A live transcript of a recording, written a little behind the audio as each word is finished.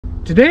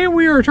Today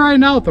we are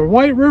trying out the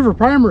White River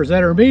primers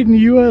that are made in the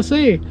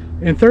USA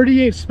in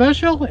 38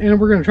 special, and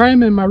we're going to try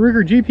them in my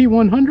Ruger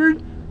Gp100,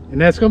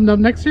 and that's coming up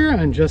next here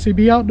on Jesse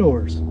B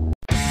Outdoors.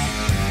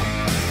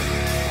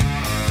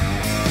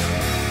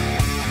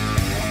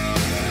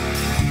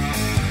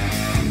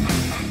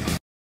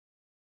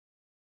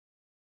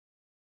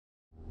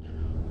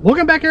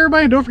 Welcome back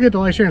everybody, and don't forget to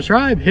like, share, and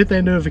subscribe. Hit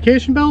that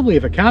notification bell,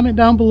 leave a comment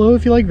down below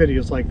if you like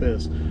videos like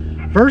this.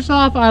 First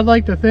off, I'd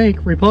like to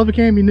thank Republic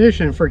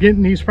Ammunition for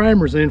getting these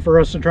primers in for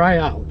us to try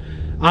out.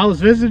 I was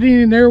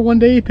visiting in there one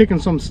day picking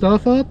some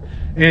stuff up,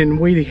 and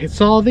we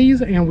saw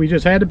these and we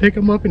just had to pick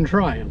them up and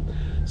try them.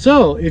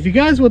 So if you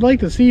guys would like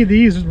to see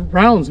these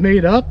rounds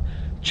made up,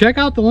 check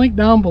out the link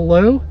down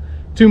below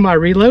to my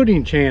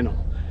reloading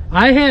channel.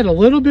 I had a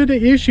little bit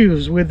of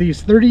issues with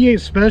these 38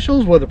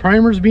 specials with the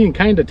primers being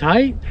kind of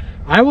tight.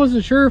 I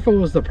wasn't sure if it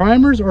was the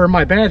primers or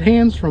my bad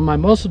hands from my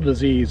muscle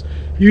disease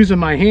using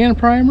my hand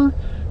primer,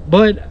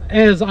 but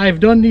as I've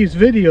done these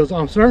videos,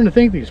 I'm starting to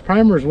think these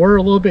primers were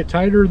a little bit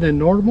tighter than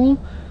normal.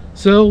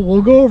 So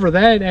we'll go over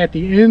that at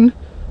the end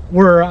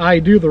where I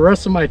do the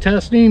rest of my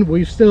testing.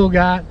 We've still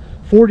got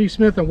 40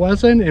 Smith &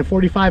 Wesson and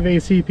 45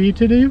 ACP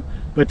to do,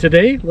 but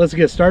today let's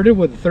get started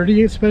with the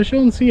 38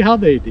 special and see how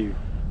they do.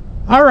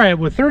 Alright,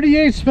 with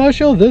 38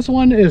 special, this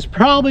one is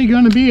probably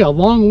going to be a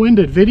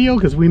long-winded video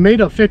because we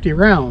made up 50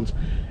 rounds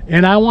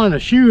and I want to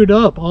shoot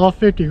up all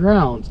 50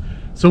 rounds.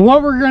 So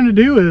what we're going to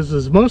do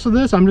is most of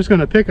this I'm just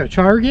going to pick a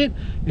target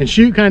and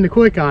shoot kind of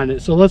quick on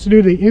it. So let's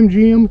do the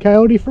MGM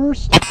Coyote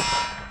first.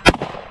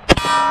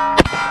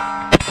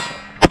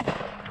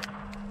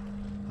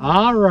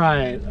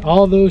 Alright,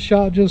 all those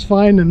shot just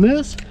fine in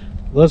this.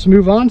 Let's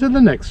move on to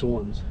the next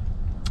ones.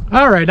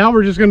 Alright, now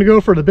we're just going to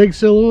go for the big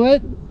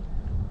silhouette.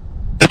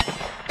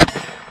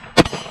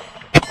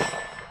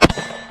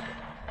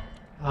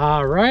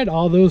 Alright,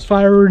 all those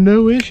fire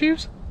no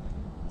issues.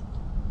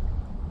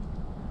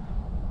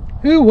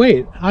 Ooh,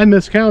 wait, I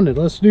miscounted.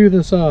 Let's do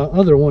this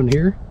other one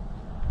here.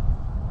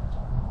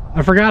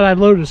 I forgot I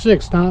loaded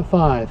 6, not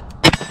 5.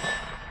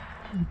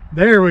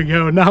 There we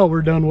go, now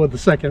we're done with the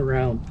second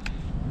round.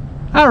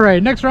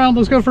 Alright, next round,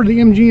 let's go for the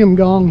MGM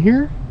gong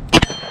here.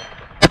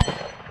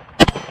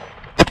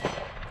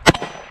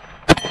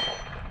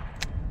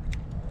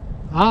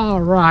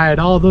 Alright,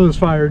 all those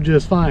fired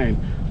just fine.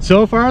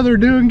 So far they're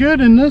doing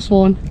good in this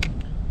one.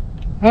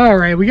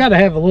 Alright, we got to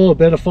have a little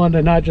bit of fun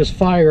to not just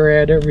fire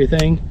at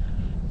everything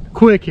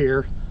quick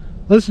here.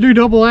 Let's do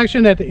double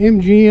action at the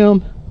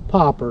MGM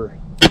popper.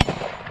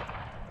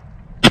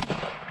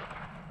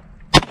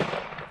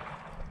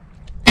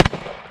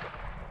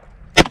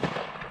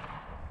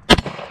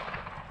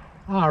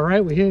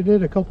 Alright, we hit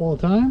it a couple of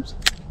times.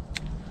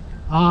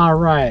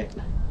 Alright,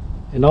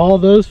 and all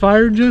those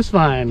fired just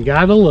fine.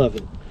 Gotta love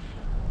it.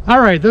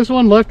 Alright, this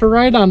one left to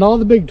right on all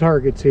the big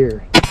targets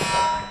here.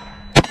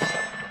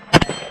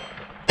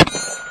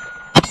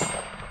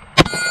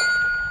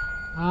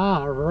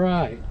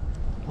 Alright,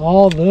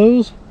 all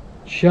those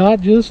shot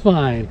just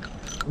fine.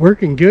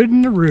 Working good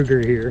in the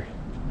Ruger here.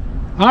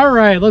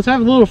 Alright, let's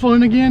have a little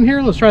fun again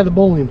here. Let's try the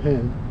bowling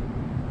pin.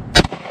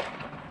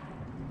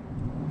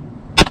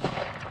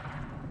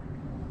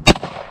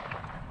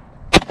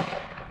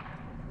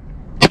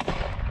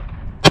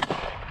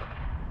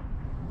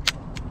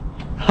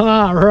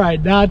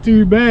 Alright, not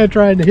too bad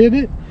trying to hit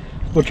it.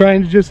 We're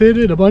trying to just hit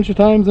it a bunch of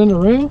times in a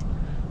row.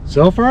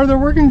 So far they're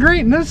working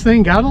great in this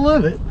thing, gotta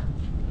love it.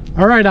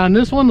 Alright, on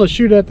this one, let's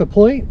shoot at the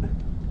plate.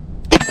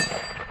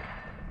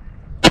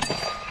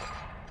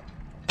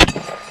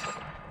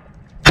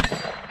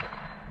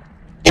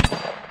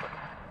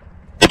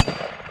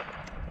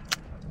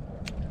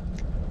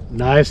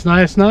 Nice,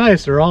 nice,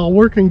 nice. They're all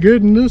working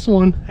good in this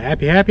one.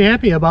 Happy, happy,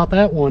 happy about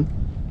that one.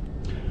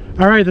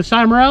 Alright, this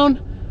time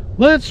around,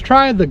 let's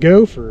try the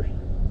gopher.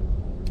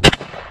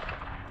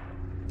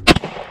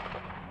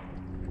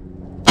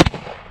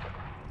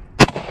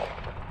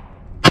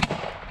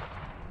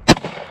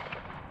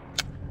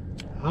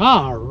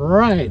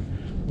 Alright,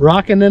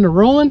 rocking and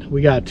rolling.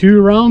 We got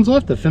 2 rounds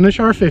left to finish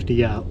our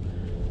 50 out.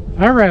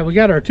 Alright, we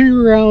got our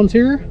 2 rounds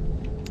here.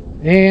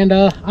 And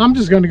I'm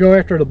just going to go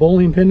after the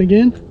bowling pin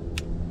again.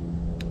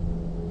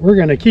 We're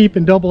going to keep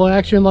in double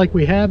action like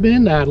we have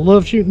been. I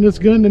love shooting this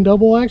gun in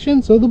double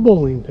action, so the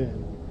bowling pin.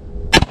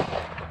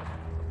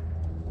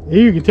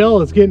 You can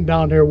tell it's getting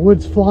down there.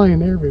 Wood's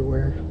flying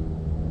everywhere.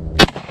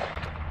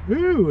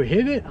 Ooh,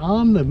 hit it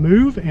on the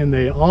move, and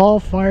they all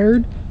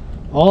fired.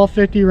 All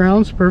 50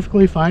 rounds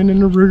perfectly fine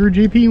in the Ruger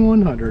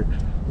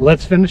Gp100.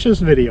 Let's finish this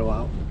video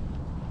out.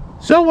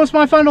 So what's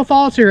my final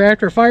thoughts here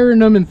after firing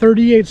them in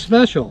 38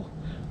 special?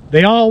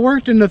 They all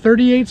worked in the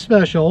 38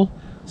 special.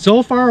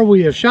 So far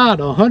we have shot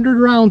 100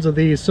 rounds of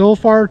these so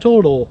far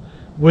total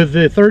with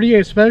the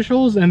 38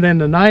 specials and then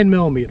the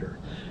 9mm.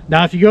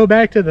 Now if you go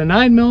back to the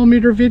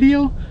 9mm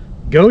video,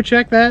 go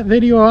check that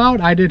video out.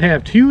 I did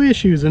have 2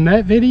 issues in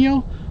that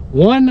video.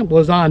 One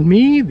was on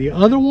me, the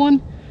other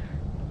one,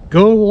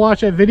 go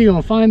watch that video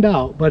and find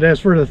out. But as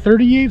for the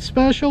 38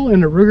 special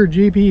and the Ruger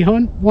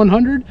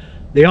Gp100,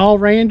 They all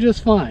ran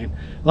just fine.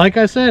 Like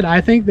I said,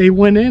 I think they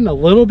went in a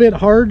little bit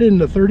hard in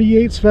the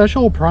 38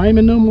 Special,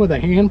 priming them with a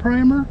hand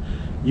primer.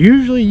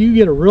 Usually you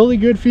get a really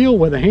good feel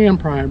with a hand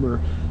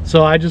primer.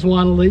 So I just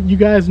want to let you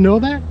guys know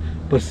that.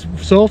 But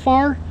so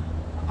far,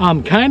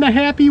 I'm kind of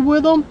happy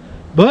with them.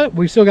 But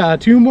we still got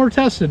 2 more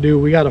tests to do.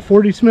 We got a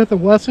 40 Smith &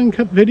 Wesson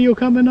video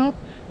coming up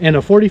and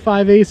a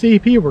 45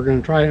 ACP we're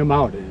going to try them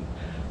out in.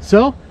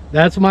 So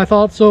that's my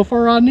thoughts so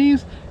far on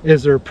these.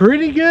 Is they're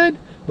pretty good,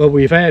 but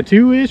we've had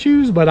 2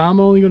 issues, but I'm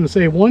only going to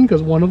say 1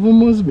 because one of them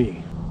was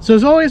me. So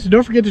as always,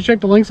 don't forget to check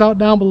the links out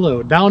down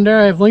below. Down there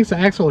I have links to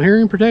Axel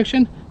Hearing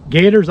Protection,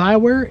 Gators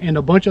Eyewear, and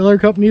a bunch of other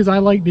companies I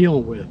like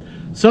dealing with.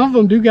 Some of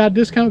them do got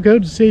discount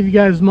codes to save you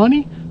guys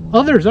money.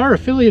 Others are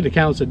affiliate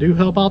accounts that do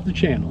help out the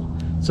channel.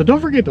 So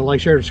don't forget to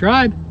like, share,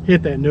 subscribe,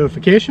 hit that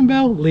notification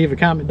bell, leave a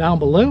comment down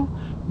below.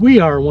 We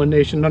are One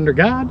Nation Under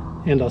God,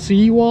 and I'll see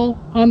you all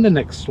on the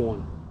next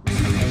one.